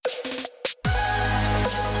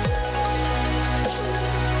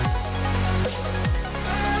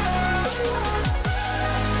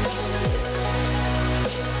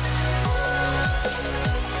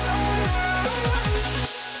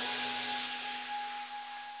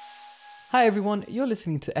Hi everyone, you're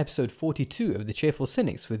listening to episode 42 of The Cheerful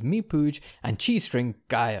Cynics with me, Pooj, and cheese string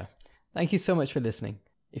Gaia. Thank you so much for listening.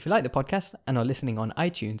 If you like the podcast and are listening on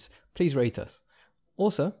iTunes, please rate us.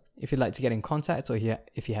 Also, if you'd like to get in contact or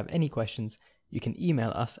if you have any questions, you can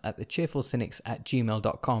email us at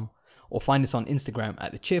thecheerfulcynics@gmail.com or find us on Instagram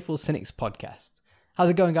at The Cheerful Cynics Podcast. How's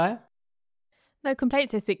it going, Gaia? No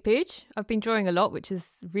complaints this week, Pooj. I've been drawing a lot, which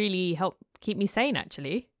has really helped keep me sane,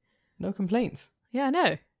 actually. No complaints. Yeah, I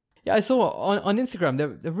know. Yeah, I saw on Instagram,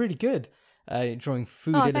 they're really good. Drawing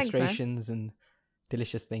food illustrations and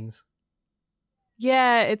delicious things.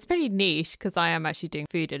 Yeah, it's pretty niche because I am actually doing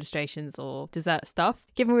food illustrations or dessert stuff.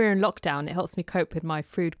 Given we're in lockdown, it helps me cope with my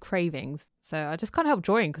food cravings. So I just can't help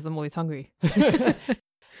drawing because I'm always hungry. You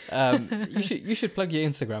should plug your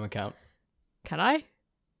Instagram account. Can I?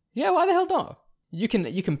 Yeah, why the hell not? You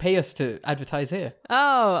can pay us to advertise here.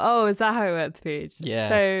 Oh, is that how it works, Pooj? Yeah.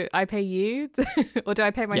 So I pay you or do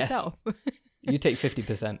I pay myself? Yes. You take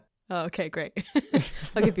 50%. Oh, okay, great.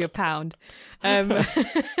 I'll give you £1.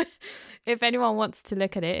 If anyone wants to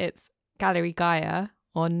look at it, it's Gallery Gaia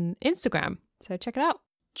on Instagram. So check it out.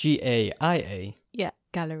 Gaia. Yeah,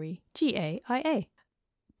 Gallery. Gaia.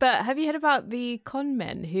 But have you heard about the con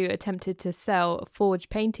men who attempted to sell forged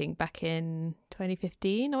painting back in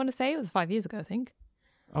 2015? I want to say it was 5 years ago, I think.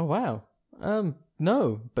 Oh, wow.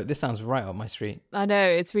 No, but this sounds right up my street. I know,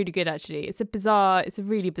 it's really good, actually. It's a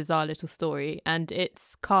really bizarre little story, and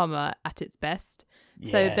it's karma at its best.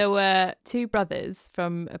 Yes. So there were two brothers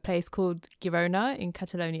from a place called Girona in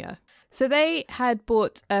Catalonia. So they had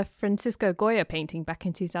bought a Francisco Goya painting back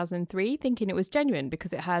in 2003, thinking it was genuine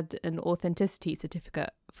because it had an authenticity certificate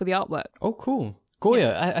for the artwork. Oh, cool. Goya,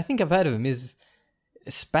 yeah. I think I've heard of him. Is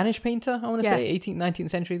a Spanish painter, I want to say, 18th, 19th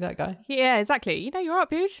century, that guy. Yeah, exactly. You know, you're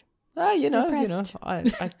up, Pooj. You know,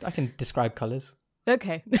 I can describe colours.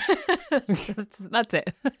 Okay. that's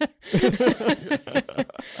it.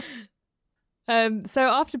 So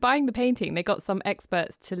after buying the painting, they got some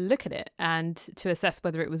experts to look at it and to assess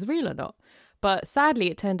whether it was real or not. But sadly,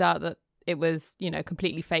 it turned out that it was,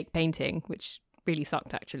 completely fake painting, which really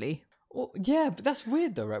sucked, actually. Well, yeah, but that's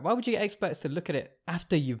weird though, right? Why would you get experts to look at it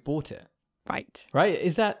after you've bought it? Right. Right?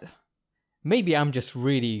 Is that... Maybe I'm just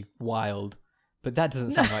really wild, but that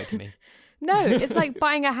doesn't sound right to me. No, it's like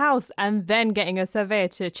buying a house and then getting a surveyor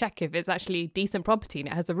to check if it's actually decent property and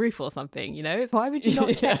it has a roof or something, Why would you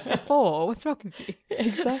not check before? What's wrong with you?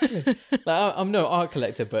 Exactly. Like, I'm no art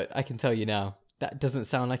collector, but I can tell you now, that doesn't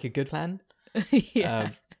sound like a good plan. Yeah.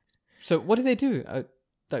 So what did they do?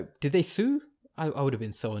 Did they sue? I would have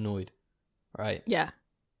been so annoyed. Right? Yeah.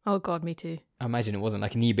 Oh, God, me too. I imagine it wasn't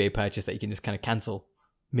like an eBay purchase that you can just kind of cancel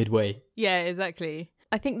midway. Yeah, exactly.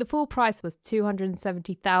 I think the full price was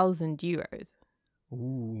 €270,000.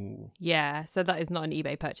 Ooh. Yeah, so that is not an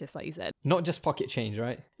eBay purchase, like you said. Not just pocket change,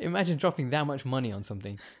 right? Imagine dropping that much money on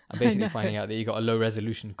something and basically finding out that you got a low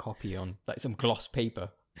resolution copy on like some gloss paper.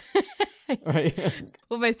 Right?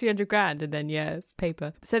 Almost 300 grand, and then it's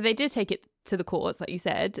paper. So they did take it to the courts, like you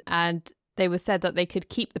said, and they were said that they could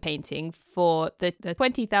keep the painting for the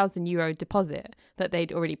 €20,000 deposit that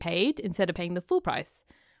they'd already paid instead of paying the full price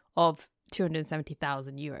of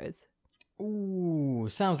 €270,000. Ooh,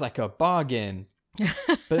 sounds like a bargain.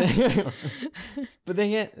 But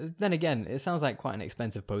then again, it sounds like quite an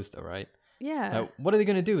expensive poster, right? Yeah. What are they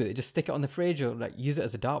going to do with it? Just stick it on the fridge or like use it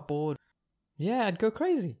as a dartboard? Yeah, I'd go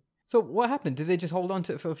crazy. So what happened? Did they just hold on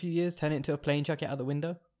to it for a few years, turn it into a plane, chuck it out the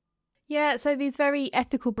window? Yeah, so these very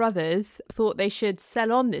ethical brothers thought they should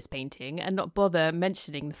sell on this painting and not bother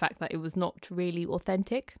mentioning the fact that it was not really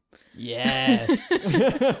authentic. Yes.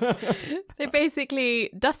 They basically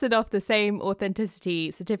dusted off the same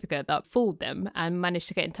authenticity certificate that fooled them and managed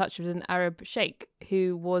to get in touch with an Arab sheikh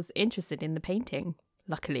who was interested in the painting,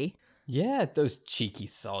 luckily. Yeah, those cheeky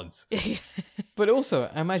sods. But also,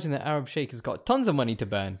 I imagine the Arab sheikh has got tons of money to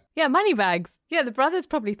burn. Yeah, money bags. Yeah, the brothers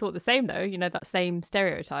probably thought the same though, that same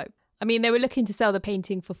stereotype. I mean, they were looking to sell the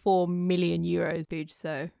painting for €4 million, Pooj,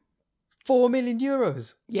 so... €4 million?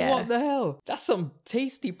 Yeah. What the hell? That's some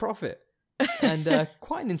tasty profit. And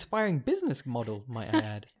quite an inspiring business model, might I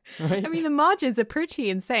add. Right? I mean, the margins are pretty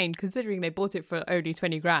insane considering they bought it for only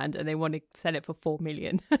 20 grand and they want to sell it for 4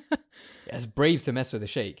 million. Yeah, it's brave to mess with a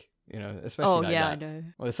sheikh, especially like that. I know.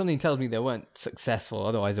 Well, something tells me they weren't successful,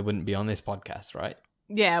 otherwise they wouldn't be on this podcast, right?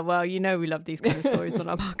 Yeah, well, we love these kind of stories on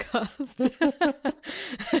our podcast.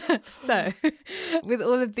 So, with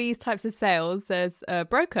all of these types of sales, there's a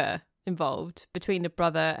broker involved between the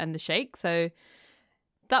brother and the sheikh. So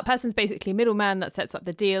that person's basically a middleman that sets up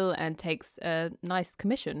the deal and takes a nice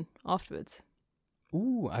commission afterwards.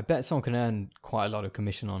 Ooh, I bet someone can earn quite a lot of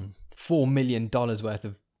commission on $4 million worth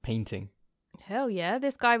of painting. Hell yeah.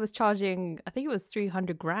 This guy was charging, I think it was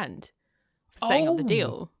 300 grand for setting up the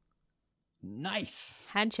deal. Nice.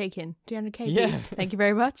 Handshaking. 300k. Yeah. Please. Thank you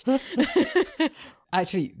very much.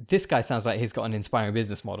 Actually, this guy sounds like he's got an inspiring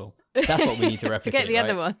business model. That's what we need to replicate. Forget the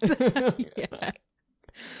other one. Yeah.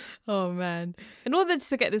 Oh, man. In order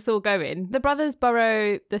to get this all going, the brothers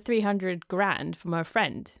borrow the 300 grand from a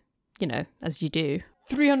friend. You know, as you do.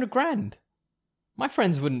 300 grand? My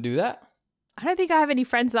friends wouldn't do that. I don't think I have any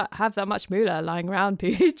friends that have that much moolah lying around,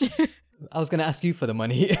 Pooch. I was going to ask you for the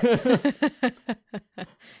money.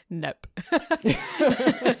 Nope.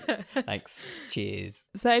 Thanks. Cheers.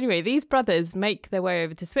 So anyway, these brothers make their way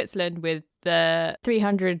over to Switzerland with the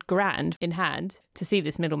 300 grand in hand to see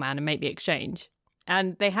this middleman and make the exchange.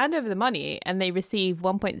 And they hand over the money and they receive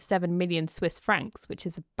 1.7 million Swiss francs, which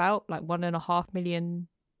is about like 1.5 million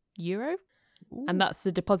euro. Ooh. And that's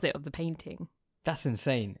the deposit of the painting. That's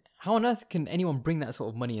insane. How on earth can anyone bring that sort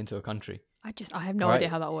of money into a country? I have no idea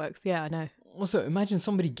how that works. Yeah, I know. Also, imagine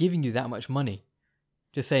somebody giving you that much money.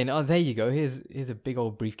 Just saying, oh, there you go. Here's a big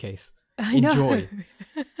old briefcase. Enjoy.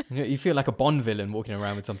 You feel like a Bond villain walking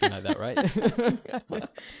around with something like that, right?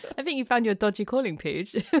 I think you found your dodgy calling,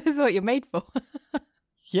 Pooch. This is what you're made for.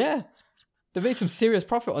 Yeah. They made some serious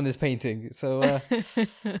profit on this painting. So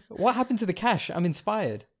what happened to the cash? I'm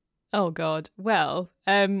inspired. Oh, God. Well,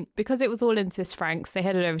 because it was all in Swiss francs, they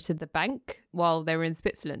headed over to the bank while they were in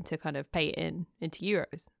Switzerland to kind of pay it into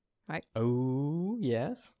euros, right? Oh,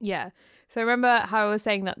 yes. Yeah. So remember how I was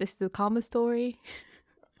saying that this is a karma story?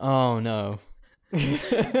 Oh, no.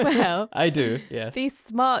 Well, I do, yes. These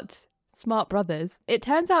smart brothers, it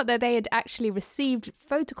turns out that they had actually received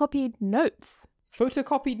photocopied notes.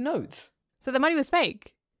 Photocopied notes? So the money was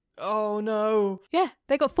fake. Oh, no. Yeah,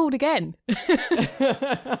 they got fooled again.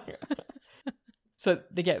 So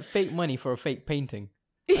they get fake money for a fake painting.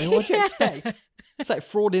 I mean, what do you expect? It's like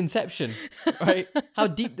fraud inception, right? How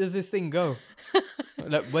deep does this thing go?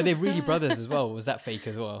 Like, were they really brothers as well? Was that fake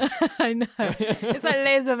as well? I know. It's like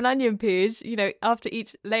layers of an onion, Pooch. You know, after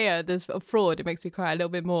each layer there's a fraud, it makes me cry a little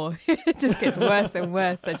bit more. It just gets worse and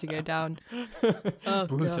worse as you go down. Oh,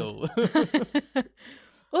 brutal.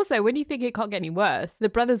 Also, when you think it can't get any worse, the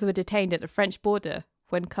brothers were detained at the French border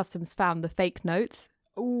when customs found the fake notes.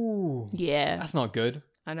 Ooh. Yeah. That's not good.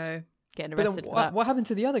 I know. Getting arrested for that. What happened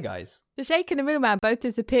to the other guys? The sheikh and the middleman both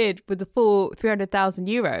disappeared with the full 300,000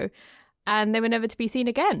 euro and they were never to be seen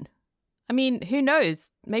again. I mean, who knows?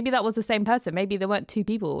 Maybe that was the same person. Maybe there weren't two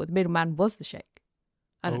people. The middleman was the sheikh.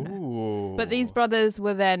 I don't know. But these brothers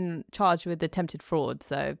were then charged with attempted fraud,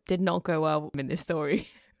 so did not go well in this story.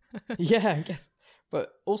 Yeah, I guess.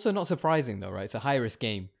 But also not surprising though, right? It's a high-risk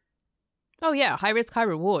game. Oh yeah, high risk, high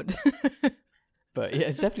reward. But yeah,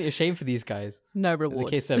 it's definitely a shame for these guys. No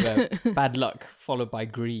reward. It's a case of bad luck followed by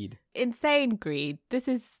greed. Insane greed. This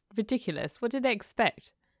is ridiculous. What did they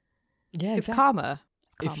expect? Yeah, it's karma.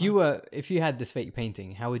 If you had this fake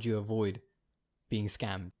painting, how would you avoid being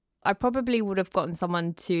scammed? I probably would have gotten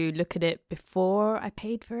someone to look at it before I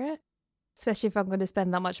paid for it, especially if I'm going to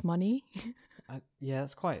spend that much money. Yeah,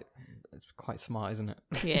 it's quite smart, isn't it?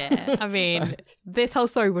 Yeah, I mean, this whole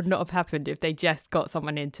story would not have happened if they just got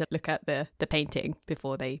someone in to look at the painting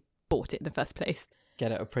before they bought it in the first place.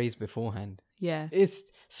 Get it appraised beforehand. Yeah. It's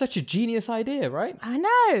such a genius idea, right? I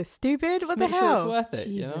know, stupid. What the hell? Make sure it's worth it,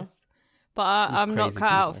 you know? But I'm not cut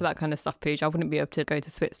out for that kind of stuff, Pooch. I wouldn't be able to go to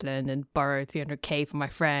Switzerland and borrow 300k from my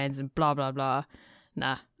friends and blah, blah, blah.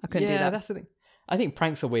 Nah, I couldn't do that. Yeah, that's the thing. I think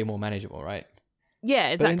pranks are way more manageable, right? Yeah,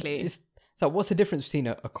 exactly. So what's the difference between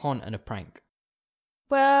a con and a prank?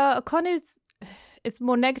 Well, a con it's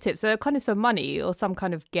more negative. So a con is for money or some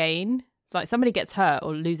kind of gain. It's like somebody gets hurt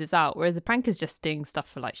or loses out, whereas a prank is just doing stuff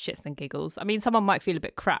for like shits and giggles. I mean, someone might feel a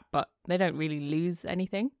bit crap, but they don't really lose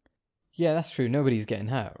anything. Yeah, that's true. Nobody's getting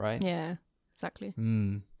hurt, right? Yeah, exactly.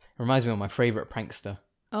 Reminds me of my favourite prankster.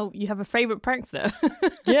 Oh, you have a favourite prankster?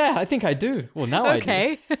 Yeah, I think I do. Well, now I do.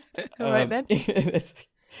 Okay. All right then.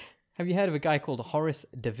 Have you heard of a guy called Horace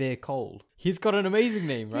de Vere Cole? He's got an amazing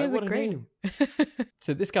name, right? What a name.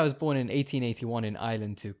 So this guy was born in 1881 in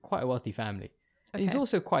Ireland to quite a wealthy family. And he's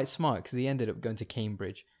also quite smart because he ended up going to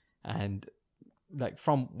Cambridge. And like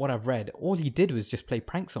from what I've read, all he did was just play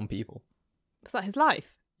pranks on people. Is that his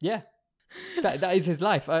life? Yeah. That is his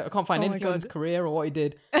life. I can't find anything on his career or what he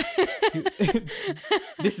did.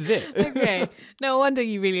 This is it. Okay. No wonder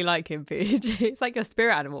you really like him, Pooch. It's like a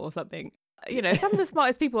spirit animal or something. You know, some of the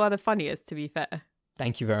smartest people are the funniest, to be fair.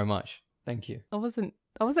 Thank you very much. Thank you. I wasn't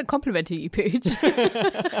complimenting you, Pooch.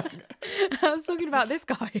 I was talking about this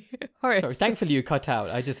guy, Horace. Sorry, thankfully you cut out.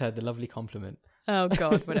 I just heard the lovely compliment. Oh,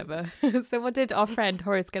 God, whatever. So what did our friend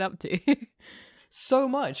Horace get up to? So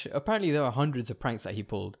much. Apparently there are hundreds of pranks that he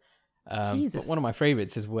pulled. But one of my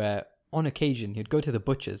favorites is where, on occasion, he'd go to the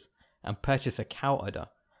butcher's and purchase a cow udder,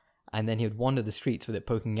 and then he would wander the streets with it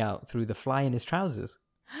poking out through the fly in his trousers.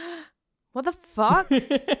 What the fuck?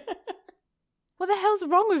 What the hell's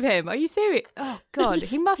wrong with him? Are you serious? Oh, God.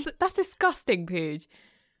 That's disgusting, Pooch.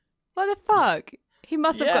 What the fuck? He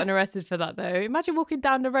must have gotten arrested for that, though. Imagine walking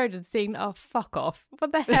down the road and seeing, oh, fuck off.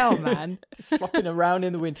 What the hell, man? Just flopping around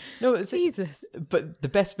in the wind. No, Jesus. But the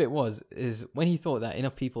best bit is when he thought that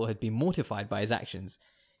enough people had been mortified by his actions,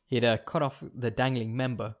 he'd cut off the dangling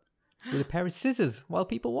member with a pair of scissors while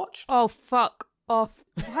people watched. Oh, fuck off.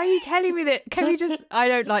 Why are you telling me that? Can we just... I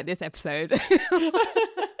don't like this episode.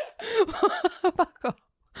 Fuck off.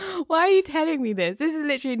 Why are you telling me this? This is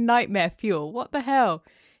literally nightmare fuel. What the hell?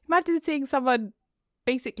 Imagine seeing someone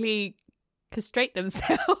basically castrate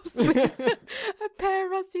themselves with a pair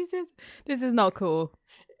of rusty scissors. This is not cool.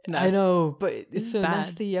 No. I know, but it's so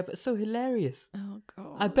nasty, yeah, but so hilarious. Oh,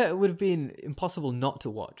 God. I bet it would have been impossible not to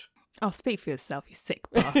watch. Oh, speak for yourself, you sick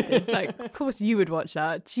bastard. Like, of course you would watch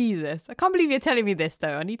that. Jesus. I can't believe you're telling me this,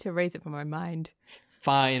 though. I need to erase it from my mind.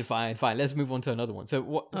 Fine. Let's move on to another one.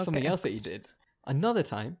 So something else that you did. Another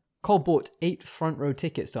time, Cole bought 8 front row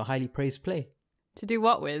tickets to a highly praised play. To do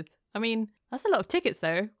what with? I mean, that's a lot of tickets,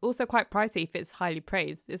 though. Also quite pricey if it's highly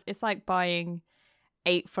praised. It's like buying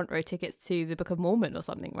 8 front row tickets to the Book of Mormon or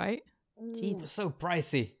something, right? Jesus. So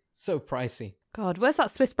pricey. God, where's that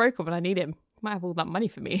Swiss broker when I need him? Might have all that money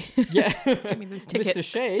for me. Yeah. Give me those tickets. Mr.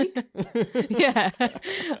 Shake. Yeah.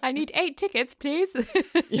 I need 8 tickets, please.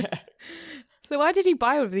 Yeah. So why did he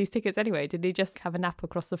buy all of these tickets anyway? Did he just have a nap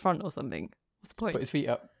across the front or something? What's the point? Put his feet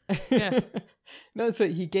up. Yeah. No, so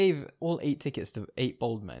he gave all 8 tickets to 8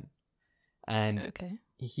 bald men. And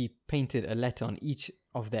he painted a letter on each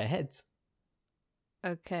of their heads.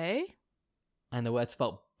 Okay. And the word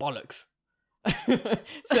spelled bollocks.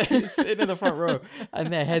 So he's sitting in the front row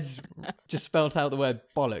and their heads just spelled out the word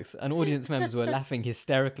bollocks, and audience members were laughing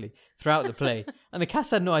hysterically throughout the play, and the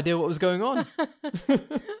cast had no idea what was going on.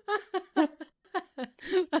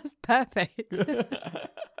 That's perfect.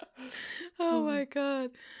 Oh my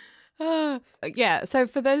God. Yeah, so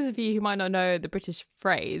for those of you who might not know the British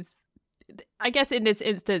phrase, I guess in this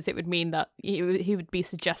instance it would mean that he would be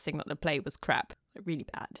suggesting that the play was crap, really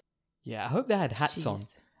bad. Yeah, I hope they had hats on.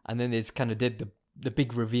 And then they just kind of did the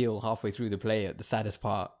big reveal halfway through the play at the saddest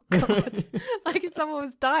part. God. Like if someone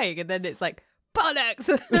was dying and then it's like, bollocks!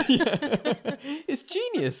 Yeah. It's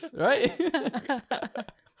genius, right?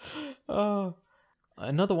 Oh,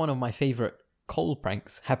 another one of my favourite Cole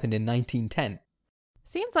pranks happened in 1910.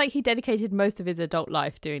 Seems like he dedicated most of his adult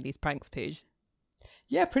life doing these pranks, Pooch.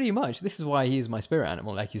 Yeah, pretty much. This is why he is my spirit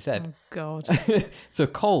animal, like you said. Oh, God. So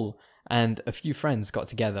Cole and a few friends got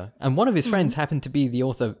together, and one of his friends happened to be the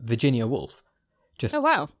author Virginia Woolf. Just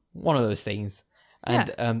one of those things.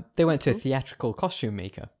 And they went to a theatrical costume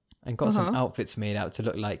maker and got some outfits made out to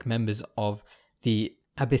look like members of the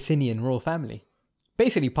Abyssinian royal family,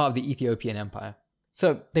 basically part of the Ethiopian Empire.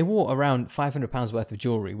 So they wore around £500 worth of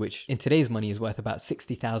jewellery, which in today's money is worth about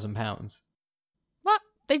 £60,000. What?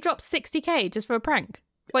 They dropped 60k just for a prank?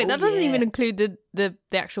 Wait, that doesn't even include the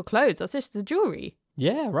actual clothes. That's just the jewellery.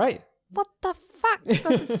 Yeah, right. What the fuck?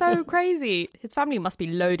 That's so crazy. His family must be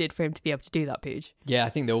loaded for him to be able to do that, Pooch. Yeah, I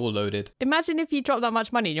think they're all loaded. Imagine if you drop that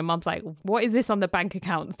much money and your mum's like, what is this on the bank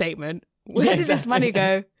account statement? Where did this money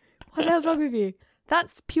go? What the hell's wrong with you?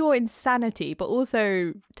 That's pure insanity, but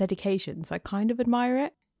also dedication. So I kind of admire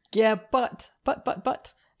it. Yeah, but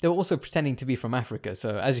they were also pretending to be from Africa.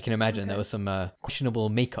 So as you can imagine, there was some questionable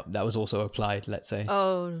makeup that was also applied, let's say.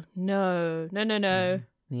 Oh, no.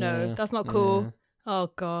 No, that's not cool.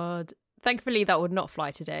 Oh, God. Thankfully, that would not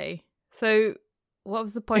fly today. So what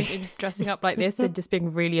was the point in dressing up like this and just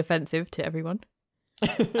being really offensive to everyone?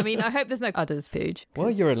 I mean, I hope there's no others, Pooch.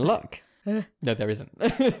 Well, you're in luck. No, there isn't.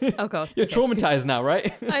 Oh, God. You're traumatized now,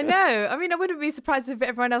 right? I know. I mean, I wouldn't be surprised if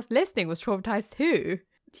everyone else listening was traumatized too.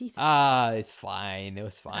 Jesus. It's fine. It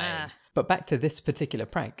was fine. But back to this particular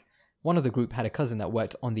prank. One of the group had a cousin that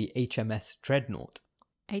worked on the HMS Dreadnought.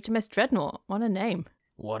 HMS Dreadnought? What a name.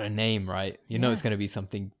 What a name, right? You know it's going to be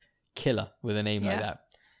something killer with a name like that.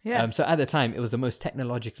 Yeah. So at the time, it was the most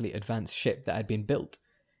technologically advanced ship that had been built.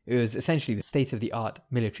 It was essentially the state-of-the-art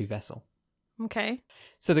military vessel. Okay.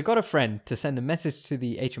 So they got a friend to send a message to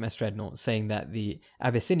the HMS Dreadnought saying that the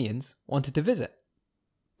Abyssinians wanted to visit.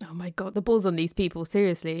 Oh my God, the balls on these people,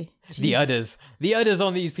 seriously. Jesus. The udders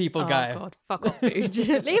on these people, guy. Oh God, fuck off, Pooch.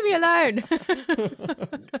 Leave me alone.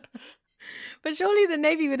 But surely the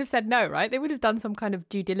Navy would have said no, right? They would have done some kind of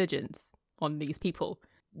due diligence on these people.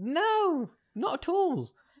 No, not at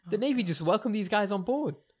all. The Navy just welcomed these guys on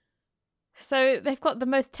board. So they've got the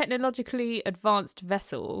most technologically advanced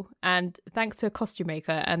vessel, and thanks to a costume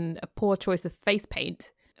maker and a poor choice of face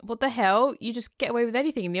paint, what the hell? You just get away with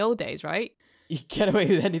anything in the old days, right? You get away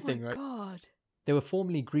with anything, Oh my right? God. They were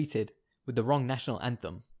formally greeted with the wrong national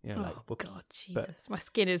anthem. You know, Oh, like, whoops. God, Jesus. But- My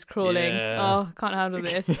skin is crawling. Yeah. Oh, I can't handle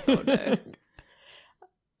this. Oh, no.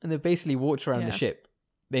 And they basically walked around the Yeah. ship.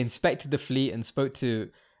 They inspected the fleet and spoke to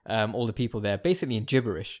all the people there, basically in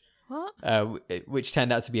gibberish, What? which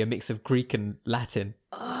turned out to be a mix of Greek and Latin.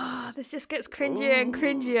 Oh, this just gets cringier and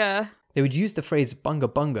cringier. They would use the phrase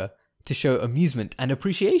bunga bunga to show amusement and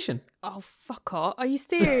appreciation. Oh, fuck off. Are you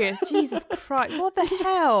serious? Jesus Christ. What the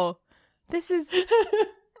hell? This is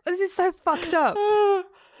so fucked up.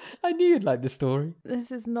 I knew you'd like the story.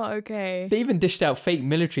 This is not okay. They even dished out fake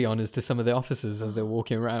military honours to some of the officers as they're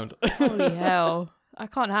walking around. Holy hell. I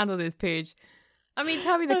can't handle this, Pooch. I mean,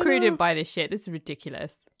 tell me the crew didn't buy this shit. This is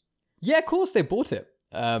ridiculous. Yeah, of course they bought it.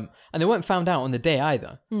 And they weren't found out on the day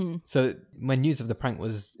either. Mm. So when news of the prank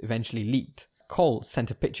was eventually leaked, Cole sent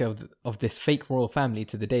a picture of this fake royal family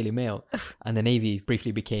to the Daily Mail, and the Navy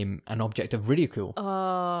briefly became an object of ridicule.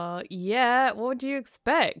 Yeah, what would you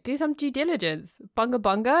expect? Do some due diligence. Bunga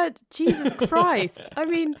bunga? Jesus Christ. I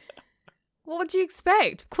mean, what would you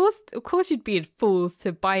expect? Of course you'd be fools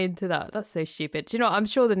to buy into that. That's so stupid. Do you know what? I'm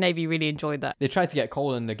sure the Navy really enjoyed that. They tried to get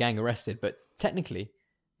Cole and the gang arrested, but technically,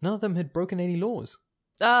 none of them had broken any laws.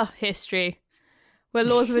 History. Where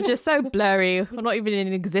laws were just so blurry, or not even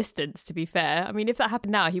in existence, to be fair. I mean, if that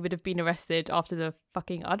happened now, he would have been arrested after the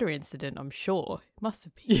fucking udder incident, I'm sure. Must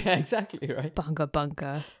have been. Yeah, exactly, right? Bunga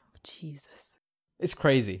bunga. Jesus. It's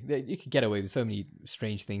crazy. You could get away with so many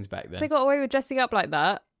strange things back then. They got away with dressing up like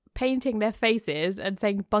that, painting their faces and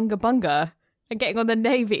saying bunga bunga and getting on the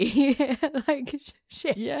Navy. Like,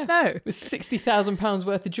 shit. Yeah. No. With £60,000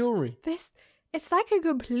 worth of jewellery. It's like a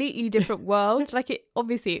completely different world. Like, it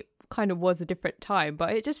obviously kind of was a different time,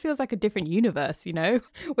 but it just feels like a different universe, you know,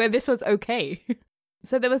 where this was okay.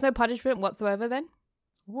 So there was no punishment whatsoever then?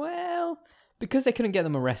 Well, because they couldn't get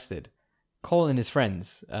them arrested, Cole and his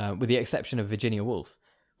friends, with the exception of Virginia Woolf,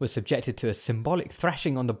 were subjected to a symbolic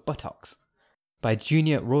thrashing on the buttocks by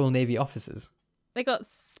junior Royal Navy officers. They got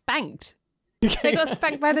spanked. They got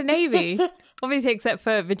spanked by the Navy. Obviously, except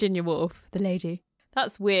for Virginia Woolf, the lady.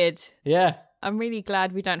 That's weird. Yeah. I'm really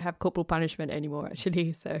glad we don't have corporal punishment anymore,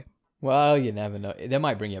 actually, so... Well, you never know. They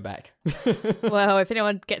might bring it back. Well, if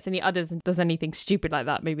anyone gets any udders and does anything stupid like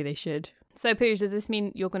that, maybe they should. So, Pooch, does this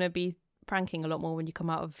mean you're going to be pranking a lot more when you come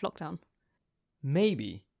out of lockdown?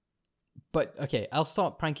 Maybe. But, okay, I'll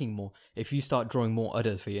start pranking more if you start drawing more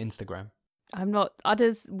udders for your Instagram. I'm not...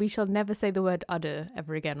 Udders, we shall never say the word udder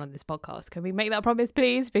ever again on this podcast. Can we make that promise,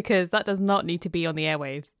 please? Because that does not need to be on the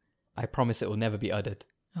airwaves. I promise it will never be uttered.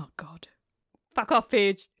 Oh, God. Fuck off,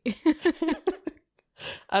 Pooch.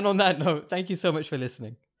 And on that note, thank you so much for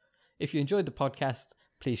listening. If you enjoyed the podcast,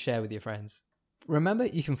 please share with your friends. Remember,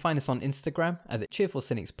 you can find us on Instagram at the Cheerful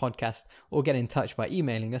Cynics Podcast, or get in touch by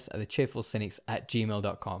emailing us at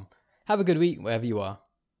thecheerfulcynics@gmail.com. Have a good week wherever you are.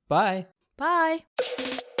 Bye. Bye.